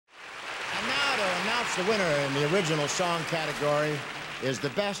announce the winner in the original song category is the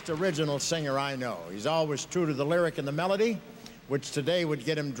best original singer I know. He's always true to the lyric and the melody, which today would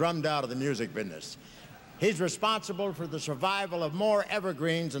get him drummed out of the music business. He's responsible for the survival of more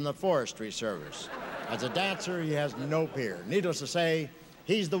evergreens in the Forestry Service. As a dancer, he has no peer. Needless to say,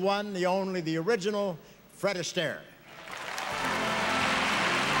 he's the one, the only, the original Fred Astaire.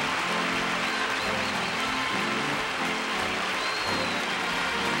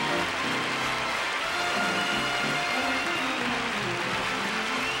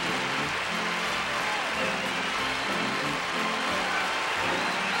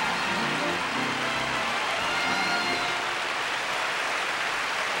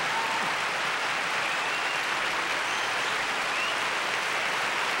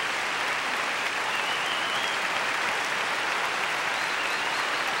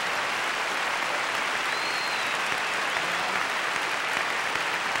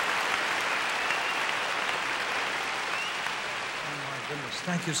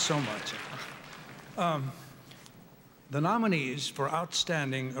 Thank you so much. The nominees for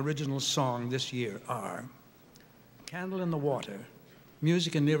Outstanding Original Song this year are Candle in the Water,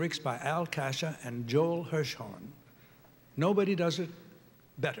 music and lyrics by Al Kasha and Joel Hirschhorn. Nobody Does It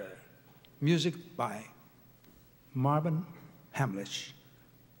Better, music by Marvin Hamlish,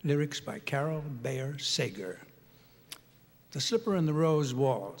 lyrics by Carol Bayer Sager. The Slipper and the Rose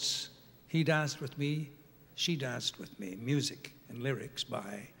Waltz, He Danced With Me, She Danced With Me, music and lyrics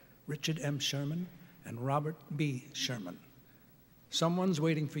by Richard M. Sherman and Robert B. Sherman. Someone's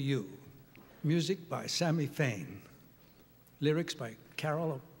Waiting for You, music by Sammy Fain, lyrics by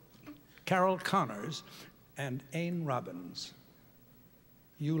Carol Connors and Ain Robbins.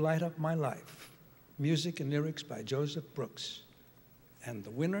 You Light Up My Life, music and lyrics by Joseph Brooks. And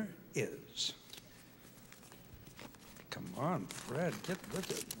the winner is... Come on, Fred, get with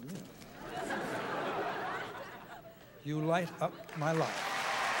it. Yeah. You Light Up My Life.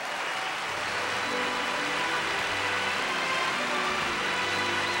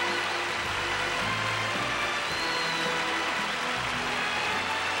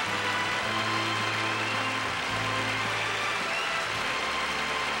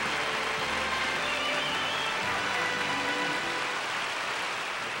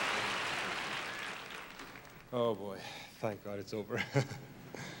 Oh boy, thank God it's over.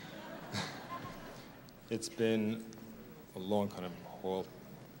 It's been a long kind of haul.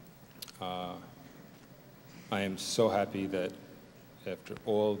 I am so happy that after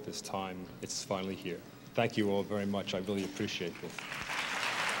all this time, it's finally here. Thank you all very much. I really appreciate this.